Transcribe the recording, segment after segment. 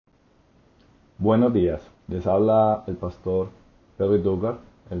Buenos días, les habla el pastor Perry Duggar,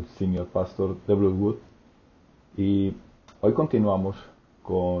 el senior pastor de Brookwood, y hoy continuamos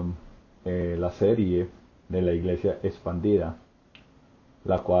con la serie de la Iglesia Expandida,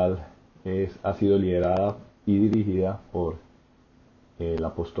 la cual ha sido liderada y dirigida por el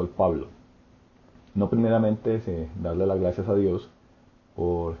apóstol Pablo. No primeramente es darle las gracias a Dios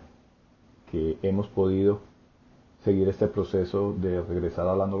por que hemos podido seguir este proceso de regresar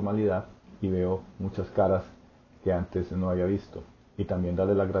a la normalidad y veo muchas caras que antes no había visto. Y también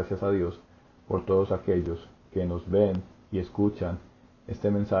darle las gracias a Dios por todos aquellos que nos ven y escuchan este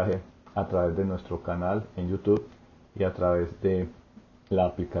mensaje a través de nuestro canal en YouTube y a través de la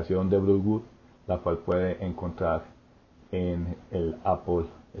aplicación de Brookwood, la cual puede encontrar en el Apple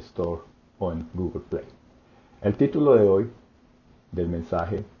Store o en Google Play. El título de hoy del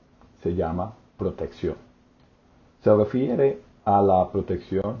mensaje se llama Protección. Se refiere a la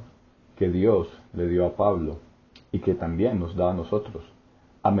protección que Dios le dio a Pablo y que también nos da a nosotros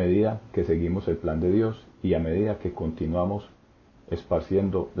a medida que seguimos el plan de Dios y a medida que continuamos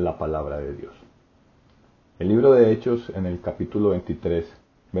esparciendo la palabra de Dios. El libro de Hechos en el capítulo 23,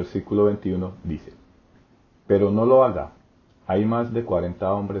 versículo 21 dice: Pero no lo haga, hay más de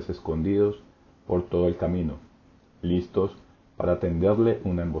 40 hombres escondidos por todo el camino, listos para tenderle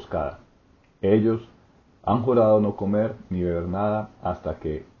una emboscada. Ellos han jurado no comer ni beber nada hasta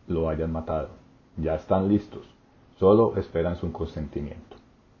que lo hayan matado. Ya están listos, solo esperan su consentimiento.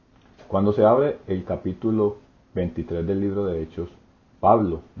 Cuando se abre el capítulo 23 del libro de Hechos,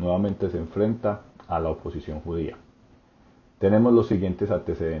 Pablo nuevamente se enfrenta a la oposición judía. Tenemos los siguientes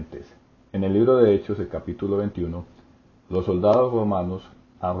antecedentes. En el libro de Hechos, el capítulo 21, los soldados romanos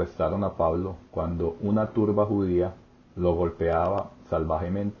arrestaron a Pablo cuando una turba judía lo golpeaba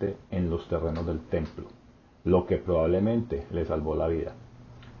salvajemente en los terrenos del templo, lo que probablemente le salvó la vida.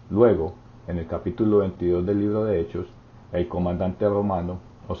 Luego, en el capítulo 22 del libro de Hechos, el comandante romano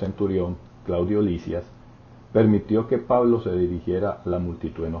o centurión Claudio Lisias permitió que Pablo se dirigiera a la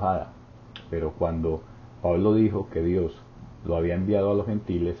multitud enojada. Pero cuando Pablo dijo que Dios lo había enviado a los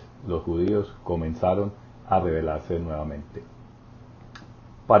gentiles, los judíos comenzaron a rebelarse nuevamente.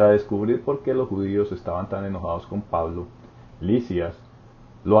 Para descubrir por qué los judíos estaban tan enojados con Pablo, Lisias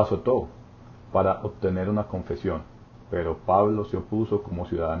lo azotó para obtener una confesión, pero Pablo se opuso como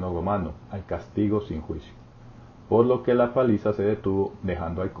ciudadano romano al castigo sin juicio, por lo que la paliza se detuvo,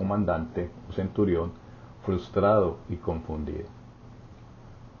 dejando al comandante o centurión frustrado y confundido.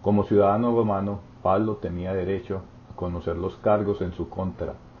 Como ciudadano romano, Pablo tenía derecho a conocer los cargos en su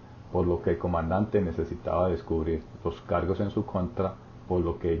contra, por lo que el comandante necesitaba descubrir los cargos en su contra, por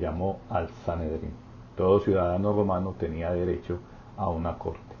lo que llamó al Sanedrín. Todo ciudadano romano tenía derecho a una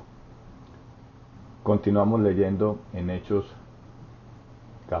corte. Continuamos leyendo en Hechos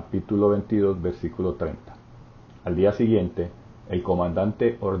capítulo 22, versículo 30. Al día siguiente, el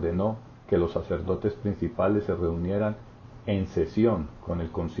comandante ordenó que los sacerdotes principales se reunieran en sesión con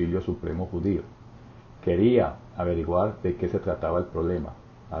el Concilio Supremo Judío. Quería averiguar de qué se trataba el problema,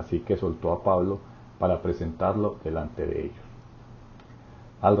 así que soltó a Pablo para presentarlo delante de ellos.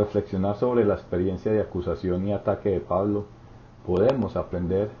 Al reflexionar sobre la experiencia de acusación y ataque de Pablo, podemos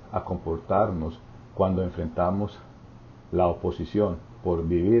aprender a comportarnos cuando enfrentamos la oposición por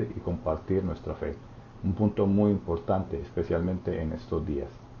vivir y compartir nuestra fe. Un punto muy importante, especialmente en estos días.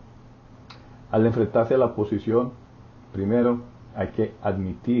 Al enfrentarse a la oposición, primero hay que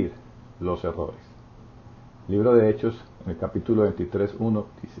admitir los errores. Libro de Hechos, en el capítulo 23:1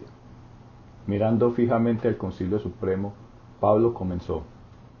 dice: Mirando fijamente al Concilio Supremo, Pablo comenzó: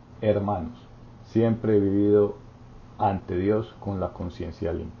 Hermanos, siempre he vivido ante Dios con la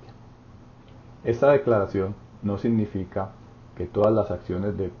conciencia limpia. Esta declaración no significa que todas las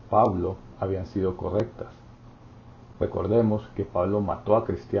acciones de Pablo habían sido correctas. Recordemos que Pablo mató a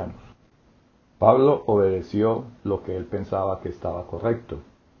cristianos. Pablo obedeció lo que él pensaba que estaba correcto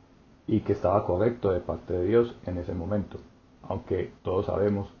y que estaba correcto de parte de Dios en ese momento, aunque todos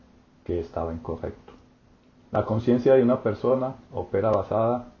sabemos que estaba incorrecto. La conciencia de una persona opera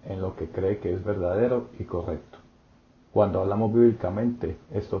basada en lo que cree que es verdadero y correcto. Cuando hablamos bíblicamente,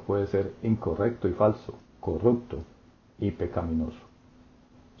 esto puede ser incorrecto y falso, corrupto y pecaminoso.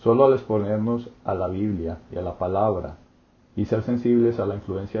 Solo al exponernos a la Biblia y a la palabra y ser sensibles a la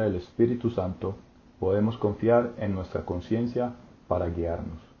influencia del Espíritu Santo, podemos confiar en nuestra conciencia para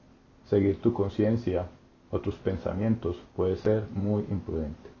guiarnos. Seguir tu conciencia o tus pensamientos puede ser muy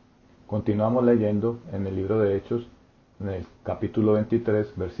imprudente. Continuamos leyendo en el libro de Hechos, en el capítulo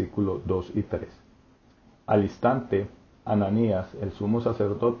 23, versículos 2 y 3. Al instante, Ananías, el sumo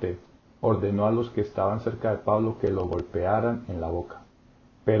sacerdote, ordenó a los que estaban cerca de Pablo que lo golpearan en la boca.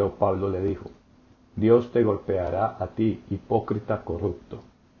 Pero Pablo le dijo: Dios te golpeará a ti, hipócrita corrupto.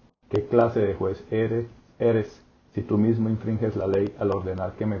 ¿Qué clase de juez eres si tú mismo infringes la ley al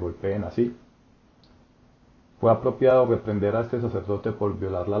ordenar que me golpeen así? ¿Fue apropiado reprender a este sacerdote por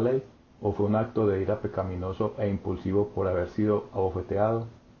violar la ley? ¿O fue un acto de ira pecaminoso e impulsivo por haber sido abofeteado?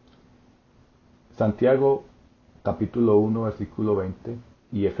 Santiago capítulo 1 versículo 20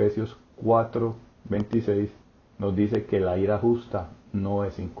 y Efesios 4, 26 nos dice que la ira justa no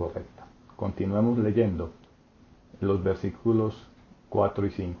es incorrecta. Continuemos leyendo los versículos 4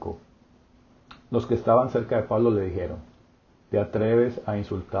 y 5. Los que estaban cerca de Pablo le dijeron: ¿te atreves a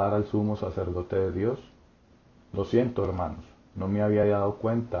insultar al sumo sacerdote de Dios? Lo siento, hermanos, no me había dado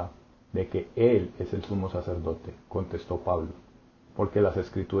cuenta de que él es el sumo sacerdote, contestó Pablo, porque las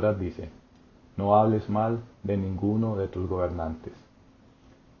escrituras dicen: no hables mal de ninguno de tus gobernantes.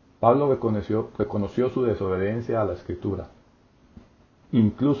 Pablo reconoció su desobediencia a la escritura.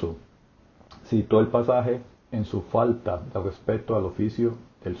 Incluso citó el pasaje en su falta de respeto al oficio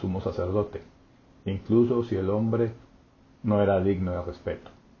del sumo sacerdote, incluso si el hombre no era digno de respeto.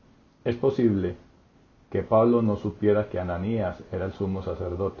 Es posible que Pablo no supiera que Ananías era el sumo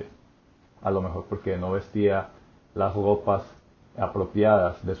sacerdote, a lo mejor porque no vestía las ropas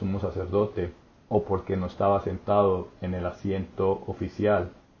apropiadas de sumo sacerdote, o porque no estaba sentado en el asiento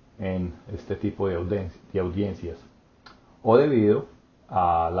oficial en este tipo de audiencias, o debido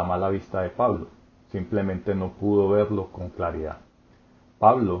a la mala vista de Pablo, simplemente no pudo verlo con claridad.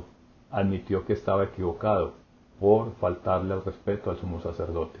 Pablo admitió que estaba equivocado por faltarle al respeto al sumo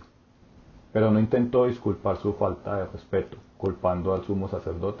sacerdote, pero no intentó disculpar su falta de respeto, culpando al sumo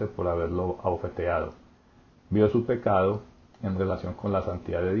sacerdote por haberlo abofeteado. Vio su pecado en relación con la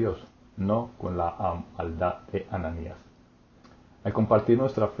santidad de Dios, no con la maldad de Ananías. Al compartir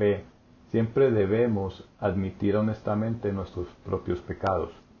nuestra fe, siempre debemos admitir honestamente nuestros propios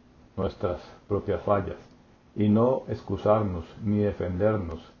pecados, nuestras propias fallas, y no excusarnos, ni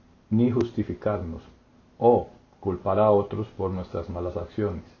defendernos, ni justificarnos, o culpar a otros por nuestras malas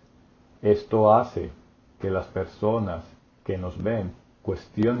acciones. Esto hace que las personas que nos ven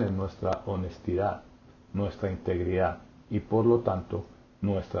cuestionen nuestra honestidad, nuestra integridad y por lo tanto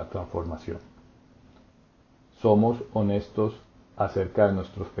nuestra transformación. ¿Somos honestos acerca de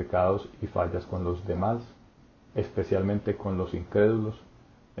nuestros pecados y fallas con los demás, especialmente con los incrédulos?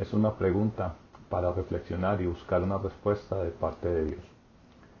 Es una pregunta para reflexionar y buscar una respuesta de parte de Dios.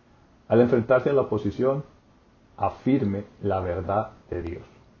 Al enfrentarse a la oposición, afirme la verdad de Dios.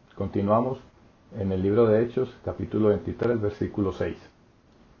 Continuamos en el libro de Hechos, capítulo 23, versículo 6.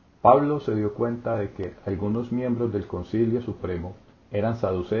 Pablo se dio cuenta de que algunos miembros del Concilio Supremo eran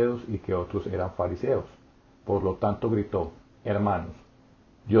saduceos y que otros eran fariseos. Por lo tanto gritó: hermanos,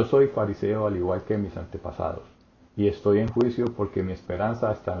 yo soy fariseo al igual que mis antepasados, y estoy en juicio porque mi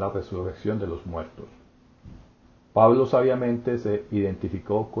esperanza está en la resurrección de los muertos. Pablo sabiamente se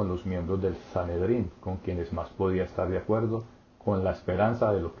identificó con los miembros del Sanedrín, con quienes más podía estar de acuerdo, con la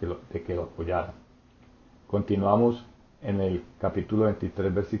esperanza de que lo apoyaran. Continuamos en el capítulo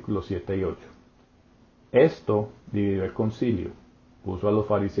 23, versículos 7 y 8. Esto dividió el concilio, puso a los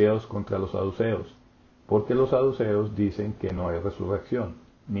fariseos contra los saduceos, porque los saduceos dicen que no hay resurrección,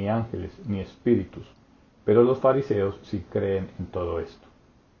 ni ángeles, ni espíritus, pero los fariseos sí creen en todo esto.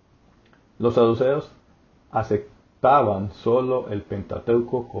 Los saduceos aceptaban solo el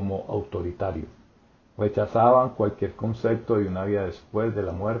Pentateuco como autoritario, rechazaban cualquier concepto de una vida después de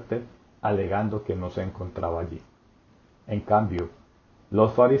la muerte, alegando que no se encontraba allí. En cambio,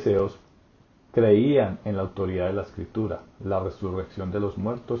 los fariseos creían en la autoridad de la Escritura, la resurrección de los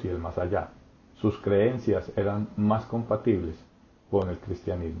muertos y el más allá. Sus creencias eran más compatibles con el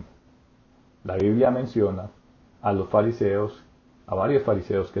cristianismo. La Biblia menciona a los fariseos, a varios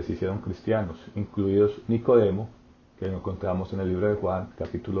fariseos que se hicieron cristianos, incluidos Nicodemo, que lo encontramos en el libro de Juan,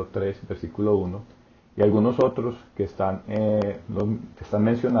 capítulo 3, versículo 1, y algunos otros que están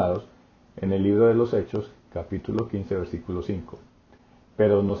mencionados en el libro de los Hechos, capítulo 15, versículo 5.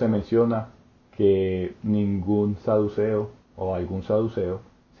 Pero no se menciona que ningún saduceo o algún saduceo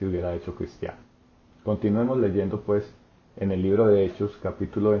se hubiera hecho cristiano. Continuemos leyendo pues en el libro de Hechos,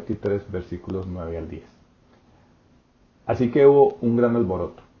 capítulo 23, versículos 9 al 10. Así que hubo un gran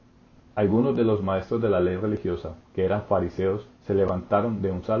alboroto. Algunos de los maestros de la ley religiosa, que eran fariseos, se levantaron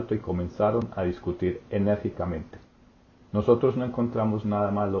de un salto y comenzaron a discutir enérgicamente. Nosotros no encontramos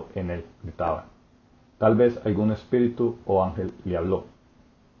nada malo en él, gritaban. Tal vez algún espíritu o ángel le habló.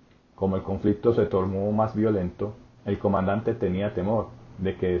 Como el conflicto se tornó más violento, el comandante tenía temor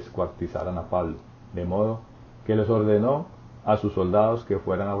de que descuartizaran a Pablo, de modo que les ordenó a sus soldados que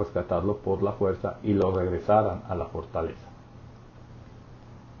fueran a rescatarlo por la fuerza y lo regresaran a la fortaleza.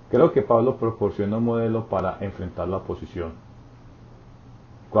 Creo que Pablo proporciona un modelo para enfrentar la oposición.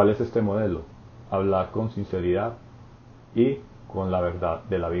 ¿Cuál es este modelo? Hablar con sinceridad y con la verdad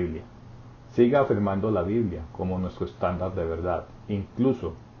de la Biblia. Siga afirmando la Biblia como nuestro estándar de verdad,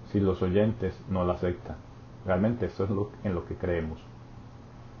 incluso si los oyentes no la aceptan. Realmente esto es en lo que creemos.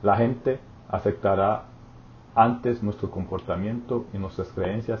 La gente aceptará antes nuestro comportamiento y nuestras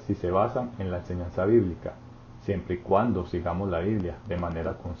creencias si se basan en la enseñanza bíblica, siempre y cuando sigamos la Biblia de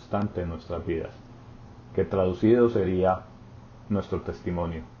manera constante en nuestras vidas, que traducido sería nuestro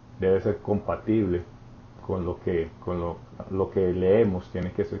testimonio. Debe ser compatible con lo que leemos,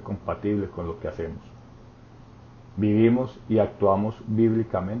 tiene que ser compatible con lo que hacemos. Vivimos y actuamos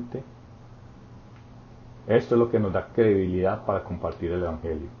bíblicamente. Esto es lo que nos da credibilidad para compartir el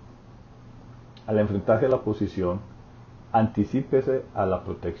Evangelio. Al enfrentarse a la oposición, anticípese a la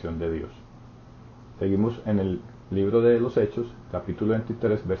protección de Dios. Seguimos en el libro de los Hechos, capítulo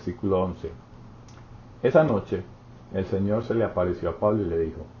 23, versículo 11. Esa noche, el Señor se le apareció a Pablo y le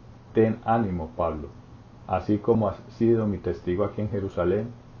dijo: Ten ánimo, Pablo. Así como has sido mi testigo aquí en Jerusalén,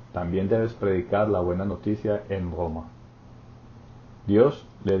 también debes predicar la buena noticia en Roma. Dios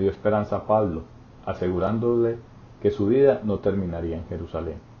le dio esperanza a Pablo, asegurándole que su vida no terminaría en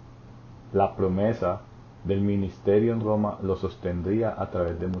Jerusalén. La promesa del ministerio en Roma lo sostendría a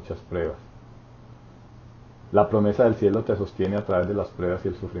través de muchas pruebas. La promesa del cielo te sostiene a través de las pruebas y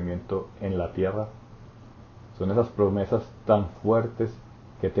el sufrimiento en la tierra. Son esas promesas tan fuertes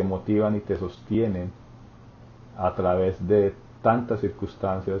que te motivan y te sostienen a través de tantas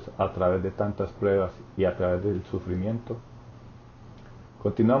circunstancias, a través de tantas pruebas y a través del sufrimiento.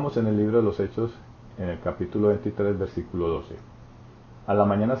 Continuamos en el libro de los Hechos, en el capítulo 23, versículo 12. A la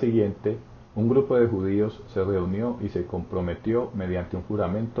mañana siguiente, un grupo de judíos se reunió y se comprometió mediante un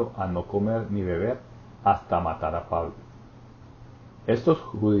juramento a no comer ni beber hasta matar a Pablo. Estos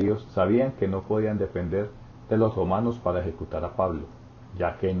judíos sabían que no podían depender de los romanos para ejecutar a Pablo,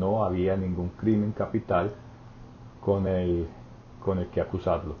 ya que no había ningún crimen capital con el que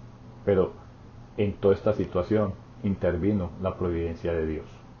acusarlo. Pero en toda esta situación intervino la providencia de Dios.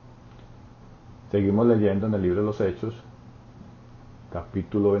 Seguimos leyendo en el libro de los Hechos,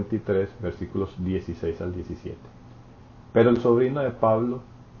 capítulo 23, versículos 16 al 17. Pero el sobrino de Pablo,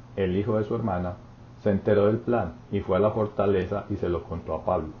 el hijo de su hermana, se enteró del plan y fue a la fortaleza y se lo contó a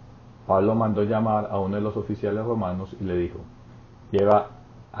Pablo. Pablo mandó llamar a uno de los oficiales romanos y le dijo: Lleva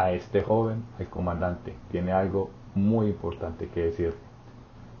a este joven al comandante, tiene algo muy importante que decir.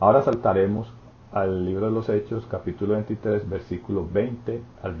 Ahora saltaremos al libro de los Hechos, capítulo 23, versículo 20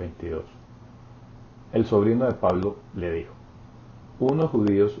 al 22. El sobrino de Pablo le dijo: Unos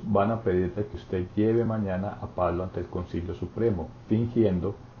judíos van a pedirle que usted lleve mañana a Pablo ante el Concilio Supremo,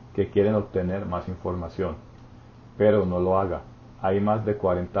 fingiendo que quieren obtener más información. Pero no lo haga. Hay más de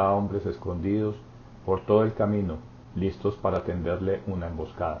 40 hombres escondidos por todo el camino, listos para tenderle una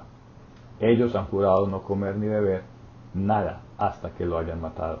emboscada. Ellos han jurado no comer ni beber nada hasta que lo hayan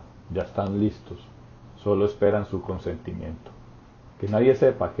matado. Ya están listos, solo esperan su consentimiento. Que nadie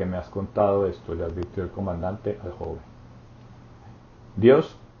sepa que me has contado esto, le advirtió el comandante al joven.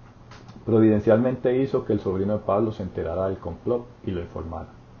 Dios providencialmente hizo que el sobrino de Pablo se enterara del complot y lo informara.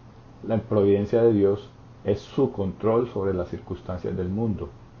 La providencia de Dios es su control sobre las circunstancias del mundo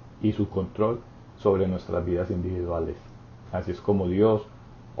y su control sobre nuestras vidas individuales. Así es como Dios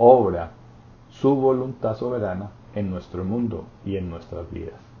obra su voluntad soberana en nuestro mundo y en nuestras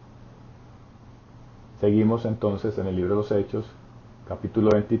vidas. Seguimos entonces en el libro de los Hechos, capítulo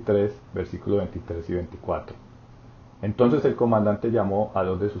 23, versículos 23 y 24. Entonces el comandante llamó a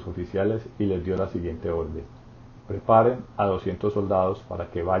dos de sus oficiales y les dio la siguiente orden: Preparen a 200 soldados para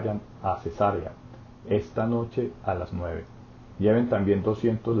que vayan a Cesarea esta noche a las 9. Lleven también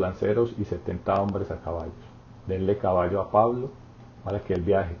 200 lanceros y 70 hombres a caballos. Denle caballo a Pablo para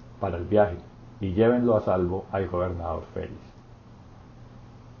el viaje, y llévenlo a salvo al gobernador Félix.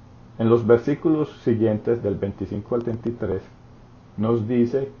 En los versículos siguientes, del 25 al 23, nos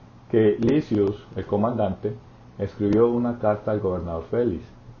dice que Licius, el comandante, escribió una carta al gobernador Félix,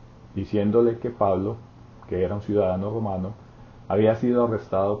 diciéndole que Pablo, que era un ciudadano romano, había sido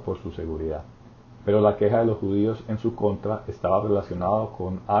arrestado por su seguridad. Pero la queja de los judíos en su contra estaba relacionada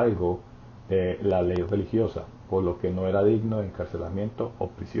con algo de la ley religiosa, por lo que no era digno de encarcelamiento o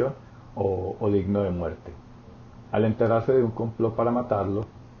prisión o digno de muerte. Al enterarse de un complot para matarlo,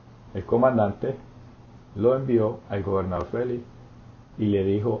 el comandante lo envió al gobernador Félix y le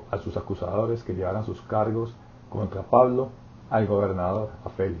dijo a sus acusadores que llevaran sus cargos contra Pablo al gobernador, a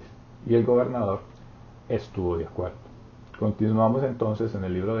Félix. Y el gobernador estuvo de acuerdo. Continuamos entonces en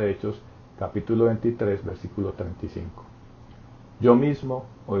el libro de Hechos, capítulo 23, versículo 35. Yo mismo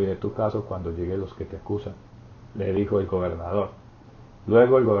oiré tu caso cuando lleguen los que te acusan, le dijo el gobernador.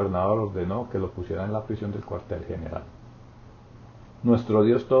 Luego el gobernador ordenó que lo pusieran en la prisión del cuartel general. Nuestro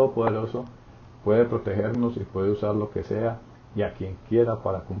Dios Todopoderoso puede protegernos y puede usar lo que sea y a quien quiera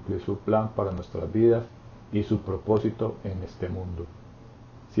para cumplir su plan para nuestras vidas y su propósito en este mundo.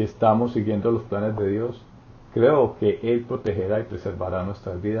 Si estamos siguiendo los planes de Dios, creo que Él protegerá y preservará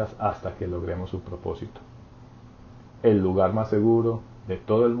nuestras vidas hasta que logremos su propósito. El lugar más seguro de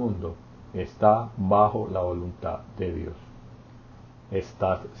todo el mundo está bajo la voluntad de Dios.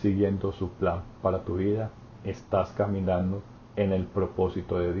 ¿Estás siguiendo su plan para tu vida? ¿Estás caminando en el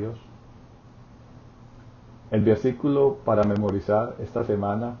propósito de Dios? El versículo para memorizar esta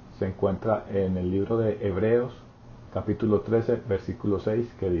semana se encuentra en el libro de Hebreos, capítulo 13, versículo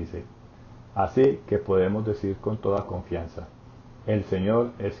 6, que dice: Así que podemos decir con toda confianza, el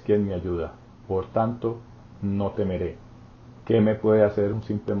Señor es quien me ayuda, por tanto, no temeré. ¿Qué me puede hacer un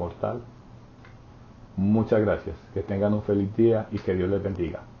simple mortal? Muchas gracias, que tengan un feliz día y que Dios les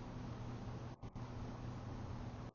bendiga.